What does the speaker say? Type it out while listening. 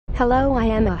Hello, I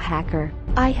am a hacker.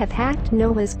 I have hacked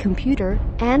Noah's computer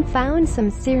and found some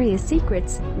serious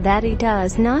secrets that he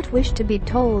does not wish to be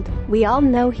told. We all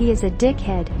know he is a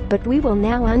dickhead, but we will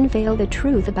now unveil the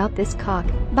truth about this cock.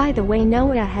 By the way,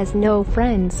 Noah has no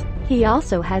friends. He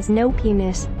also has no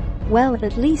penis. Well,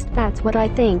 at least that's what I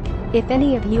think. If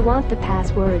any of you want the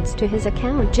passwords to his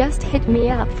account, just hit me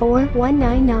up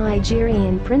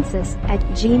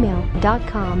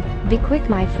 419nigerianprincess@gmail.com. Be quick,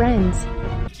 my friends.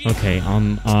 Okay,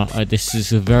 this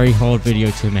is a very hard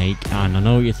video to make, and I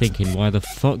know what you're thinking, why the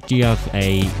fuck do you have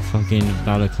a fucking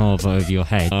balaclava over your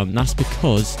head? That's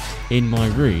because in my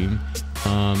room,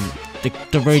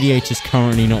 the radiator's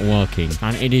currently not working,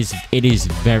 and it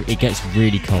gets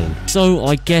really cold. So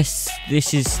I guess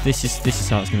this is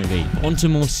how it's gonna be. On to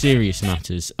more serious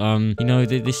matters. You know,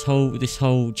 this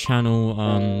whole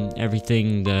channel,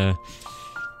 everything, the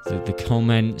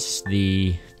comments,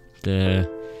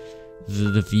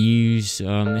 the views,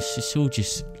 it's all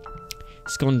just,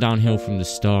 it's gone downhill from the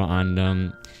start, and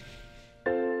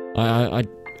I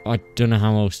don't know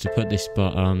how else to put this,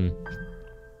 but I'm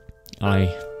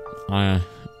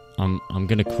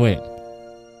gonna quit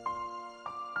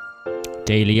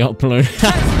daily upload.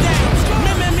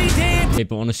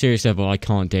 But on a serious level, I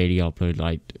can't daily upload.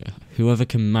 Like, whoever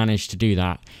can manage to do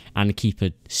that and keep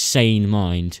a sane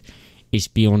mind is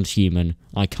beyond human.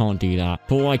 I can't do that.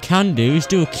 But what I can do is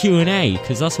do a Q&A,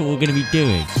 because that's what we're going to be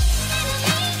doing.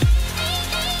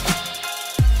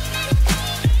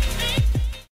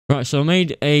 Right, so I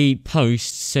made a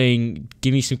post saying,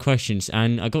 give me some questions,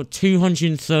 and I got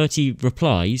 230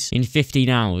 replies in 15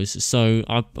 hours, so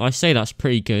I say that's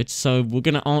pretty good. So we're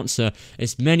going to answer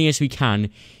as many as we can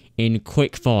in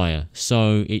quick fire,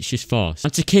 so it's just fast.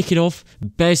 And to kick it off,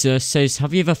 Beza says,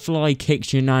 have you ever fly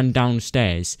kicked your nan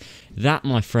downstairs? That,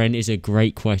 my friend, is a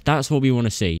great question. That's what we want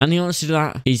to see. And the answer to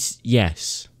that is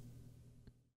yes.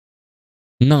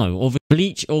 No. Of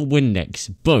bleach or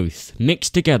Windex? Both.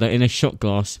 Mixed together in a shot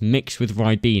glass, mixed with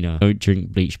Ribena. Don't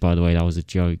drink bleach, by the way. That was a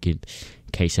joke, in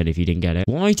case any of you didn't get it.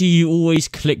 Why do you always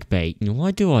clickbait?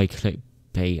 Why do I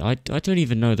clickbait? I don't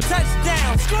even know the...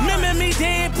 Touchdown! Remember me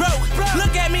dead broke.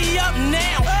 Look at me up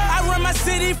now. I run my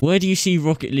city. Where do you see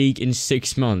Rocket League in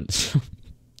 6 months?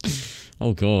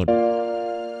 Oh god.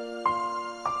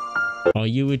 Are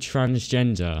you a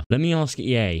transgender? Let me ask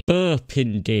EA.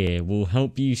 Burpindeer will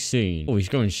help you soon. Oh, he's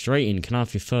going straight in. Can I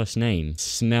have your first name?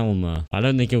 Smelmer. I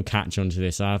don't think he'll catch on to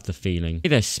this. I have the feeling. Hey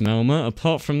there, Smelmer.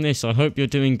 Apart from this, I hope you're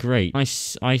doing great. I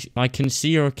can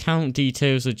see your account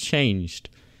details are changed.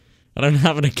 I don't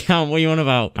have an account. What are you on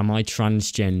about? Am I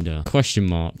transgender? Question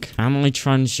mark. Am I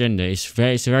transgender?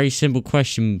 It's a very simple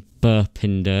question,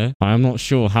 Burpinder. I'm not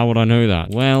sure. How would I know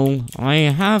that? Well, I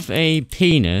have a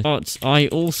penis, but I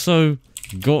also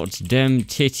got them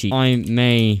titty. I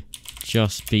may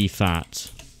just be fat.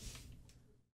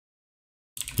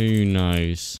 Who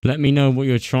knows? Let me know what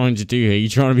you're trying to do here. You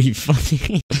trying to be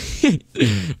funny?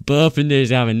 Burpinder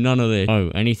is having none of this.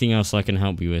 Oh, anything else I can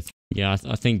help you with? Yeah,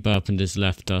 I think Burpinder's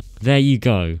left us. There you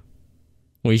go.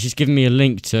 Well, he's just giving me a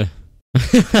link to...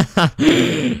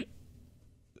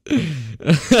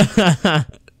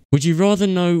 Would you rather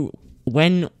know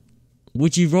when...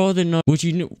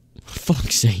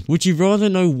 Fuck's sake. Would you rather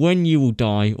know when you will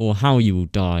die or how you will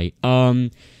die?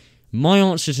 My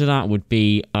answer to that would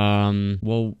be,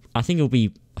 well, I think it'll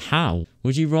be how.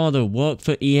 Would you rather work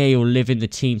for EA or live in the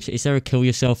team? Is there a kill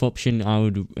yourself option?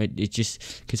 Can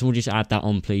someone just add that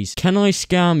on, please? Can I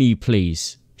scam you,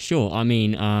 please? Sure, I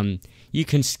mean, you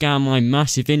can scam my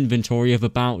massive inventory of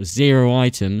about 0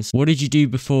 items. What did you do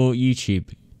before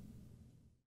YouTube?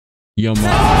 Your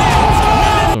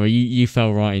mom. Sorry, you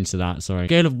fell right into that, sorry.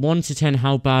 Scale of 1 to 10,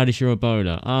 how bad is your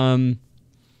Ebola?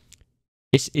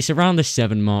 It's around the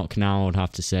 7 mark now, I'd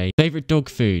have to say. Favorite dog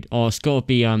food? Oh, it's gotta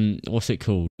be, what's it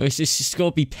called? It's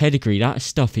gotta be pedigree. That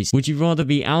stuff is... Would you rather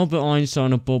be Albert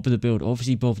Einstein or Bob the Builder?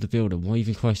 Obviously Bob the Builder. Why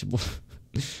even question?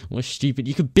 What's stupid?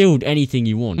 You could build anything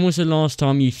you want. When was the last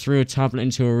time you threw a tablet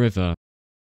into a river?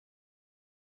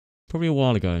 Probably a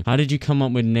while ago. How did you come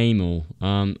up with Namel?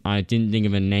 I didn't think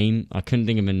of a name. I couldn't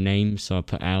think of a name, so I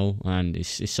put L, and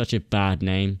it's such a bad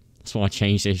name. That's why I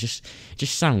changed it. It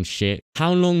just sounds shit.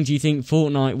 How long do you think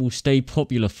Fortnite will stay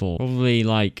popular for? Probably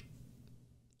like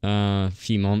a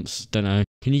few months. Don't know.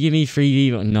 Can you give me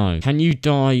 3D? No. Can you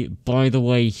die? By the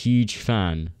way, huge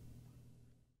fan.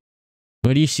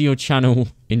 Where do you see your channel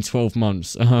in 12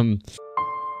 months?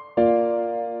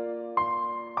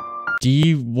 Do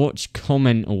you watch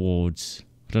comment awards?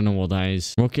 I don't know what that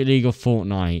is. Rocket League or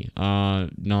Fortnite?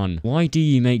 None. Why do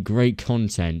you make great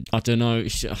content? I don't know.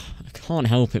 I can't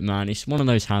help it, man. It's one of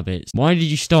those habits. Why did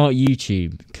you start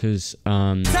YouTube? Because,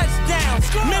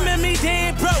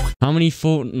 How many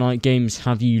Fortnite games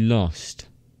have you lost?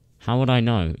 How would I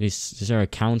know? Is there a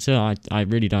counter? I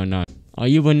really don't know. Are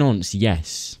you a nonce?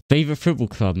 Yes. Favorite football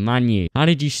club? Man U. How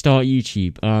did you start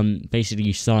YouTube? Basically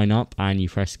you sign up and you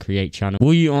press create channel.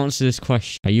 Will you answer this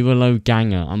question? Are you a low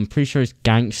ganger? I'm pretty sure it's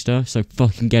gangster, so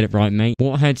fucking get it right, mate.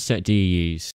 What headset do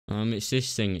you use? It's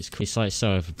this thing. It's like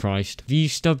so overpriced. Have you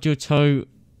stubbed your toe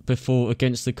before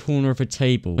against the corner of a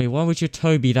table? Wait, why would your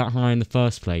toe be that high in the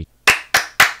first place?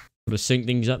 To sync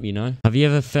things up, you know. Have you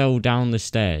ever fell down the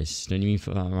stairs? Don't you mean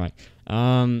for that? Right.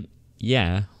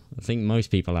 Yeah. I think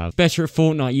most people have. Better at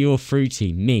Fortnite, you or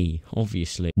Fruity? Me,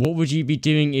 obviously. What would you be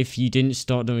doing if you didn't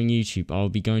start doing YouTube? I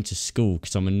would be going to school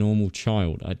because I'm a normal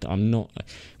child. I'm not...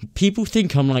 People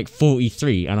think I'm like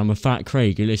 43 and I'm a fat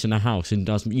Craig who lives in a house and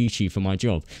does YouTube for my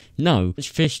job. No. How much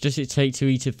fish does it take to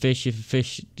eat a fish if a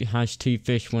fish has 2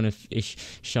 fish when a fish...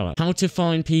 Shut up. How to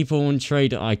find people on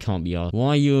Trader? I can't be asked.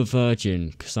 Why are you a virgin?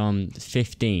 Because I'm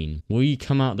 15. Will you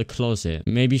come out the closet?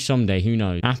 Maybe someday, who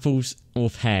knows? Apples or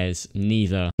pears?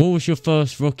 Neither. What was your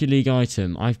first Rocket League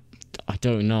item? I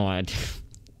don't know.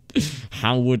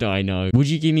 How would I know? Would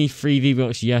you give me free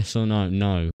V-Bucks? Yes or no?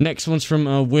 No. Next one's from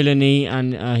Willany,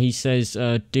 and he says,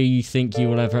 do you think you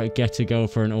will ever get a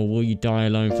girlfriend, or will you die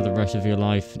alone for the rest of your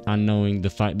life and knowing the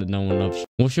fact that no one loves you?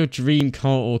 What's your dream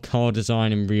car or car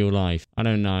design in real life? I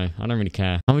don't know. I don't really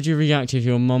care. How would you react if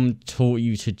your mum taught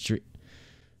you to dream?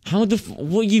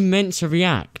 What are you meant to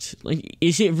react? Like,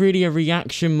 is it really a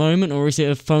reaction moment or is it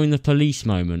a phone the police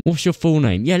moment? What's your full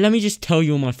name? Yeah, let me just tell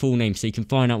you all my full name so you can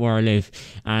find out where I live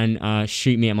and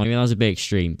shoot me at my... I mean, that was a bit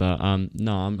extreme, but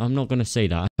no, I'm not going to say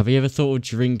that. Have you ever thought of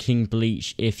drinking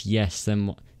bleach? If yes, then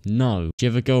what? No. Do you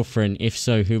have a girlfriend? If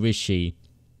so, who is she?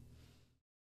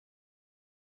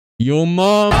 Your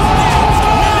mom!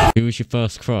 Who was your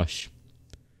first crush?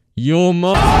 Your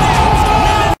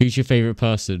mom! Who's your favourite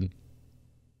person?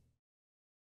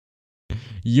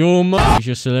 Your mum. Who's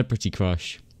your celebrity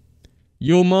crush?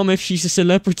 Your mum if she's a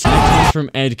celebrity. Next one's from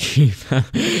Ed Cooper.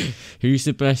 Who's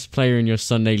the best player in your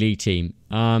Sunday League team?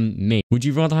 Me. Would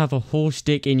you rather have a horse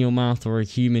dick in your mouth or a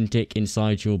human dick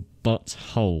inside your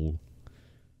butthole?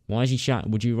 Why is he chat?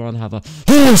 Would you rather have a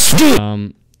horse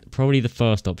dick? Probably the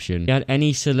first option. If you had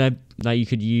any celeb that you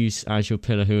could use as your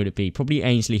pillow, who would it be? Probably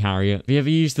Ainsley Harriott. Have you ever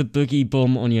used the boogie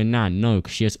bomb on your nan? No,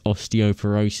 because she has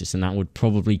osteoporosis and that would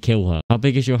probably kill her. How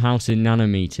big is your house in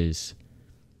nanometers?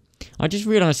 I just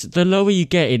realised the lower you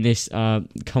get in this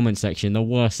comment section, the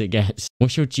worse it gets.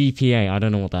 What's your GPA? I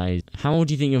don't know what that is. How old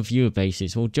do you think your viewer base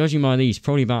is? Well, judging by these,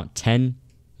 probably about 10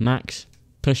 max.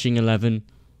 Pushing 11.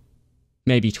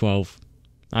 Maybe 12.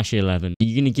 Actually 11. Are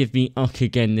you going to give me uck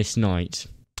again this night?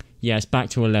 Yeah, it's back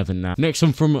to 11 now. Next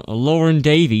one from Lauren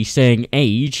Davey saying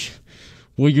age.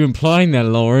 Were you implying there,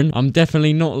 Lauren? I'm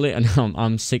definitely not lit.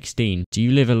 I'm 16. Do you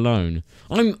live alone?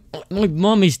 My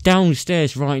mum is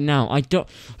downstairs right now.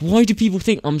 Why do people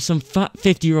think I'm some fat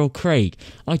 50-year-old Craig?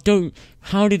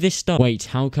 How did this start? Wait,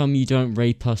 how come you don't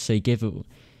rape us, say give it...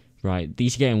 Right,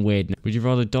 these are getting weird now. Would you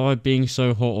rather die of being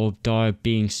so hot or die of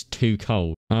being too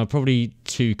cold? Probably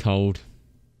too cold.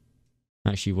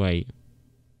 Actually, wait.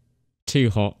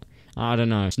 Too hot. I don't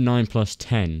know. It's 9 plus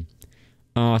 10.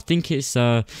 I think it's,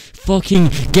 fucking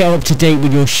get up to date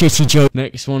with your shitty joke.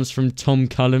 Next one's from Tom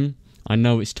Cullen. I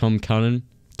know it's Tom Cullen.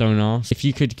 Don't ask. If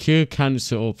you could cure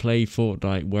cancer or play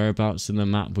Fortnite, whereabouts in the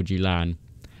map would you land?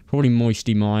 Probably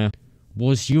Moisty Mire.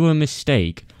 Was you a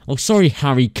mistake? Oh, sorry,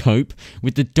 Harry Cope,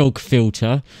 with the dog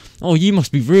filter. Oh, you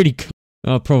must be really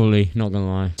probably, not gonna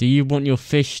lie. Do you want your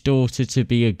fish daughter to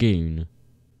be a goon?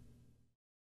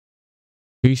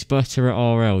 Who's better at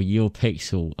RL, you or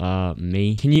Pixel?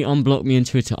 Me. Can you unblock me on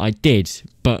Twitter? I did,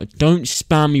 but don't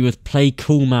spam me with play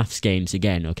cool maths games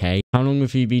again, okay? How long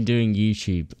have you been doing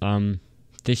YouTube?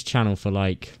 This channel for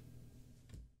like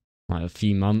a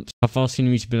few months. How fast can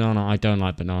you eat a banana? I don't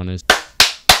like bananas.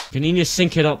 You need to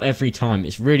sync it up every time,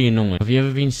 it's really annoying. Have you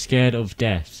ever been scared of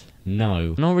death?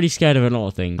 No. I'm not really scared of a lot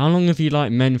of things. How long have you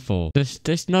liked men for?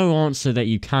 There's no answer that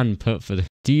you can put for this.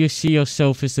 Do you see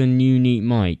yourself as the new neat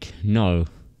Mike? No.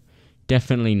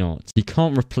 Definitely not. You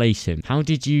can't replace him. How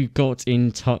did you got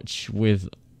in touch with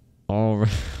our...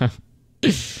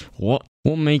 What?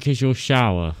 What make is your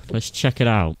shower? Let's check it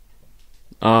out.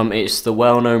 It's the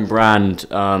well-known brand,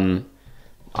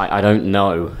 I don't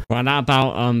know. Right, that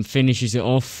about finishes it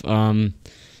off.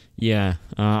 Yeah,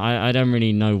 I don't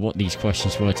really know what these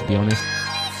questions were, to be honest.